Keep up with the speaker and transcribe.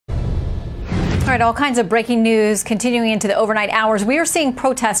All right, all kinds of breaking news continuing into the overnight hours. We are seeing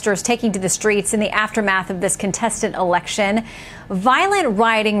protesters taking to the streets in the aftermath of this contested election. Violent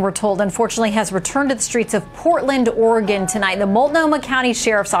rioting, we're told, unfortunately, has returned to the streets of Portland, Oregon tonight. The Multnomah County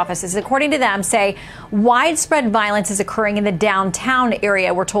Sheriff's offices, according to them, say widespread violence is occurring in the downtown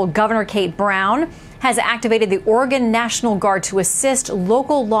area. We're told Governor Kate Brown has activated the Oregon National Guard to assist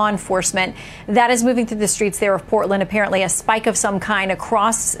local law enforcement. That is moving through the streets there of Portland. Apparently a spike of some kind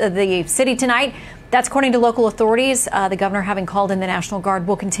across the city tonight. That's according to local authorities. The governor having called in the National Guard.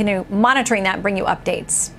 We'll continue monitoring that and bring you updates.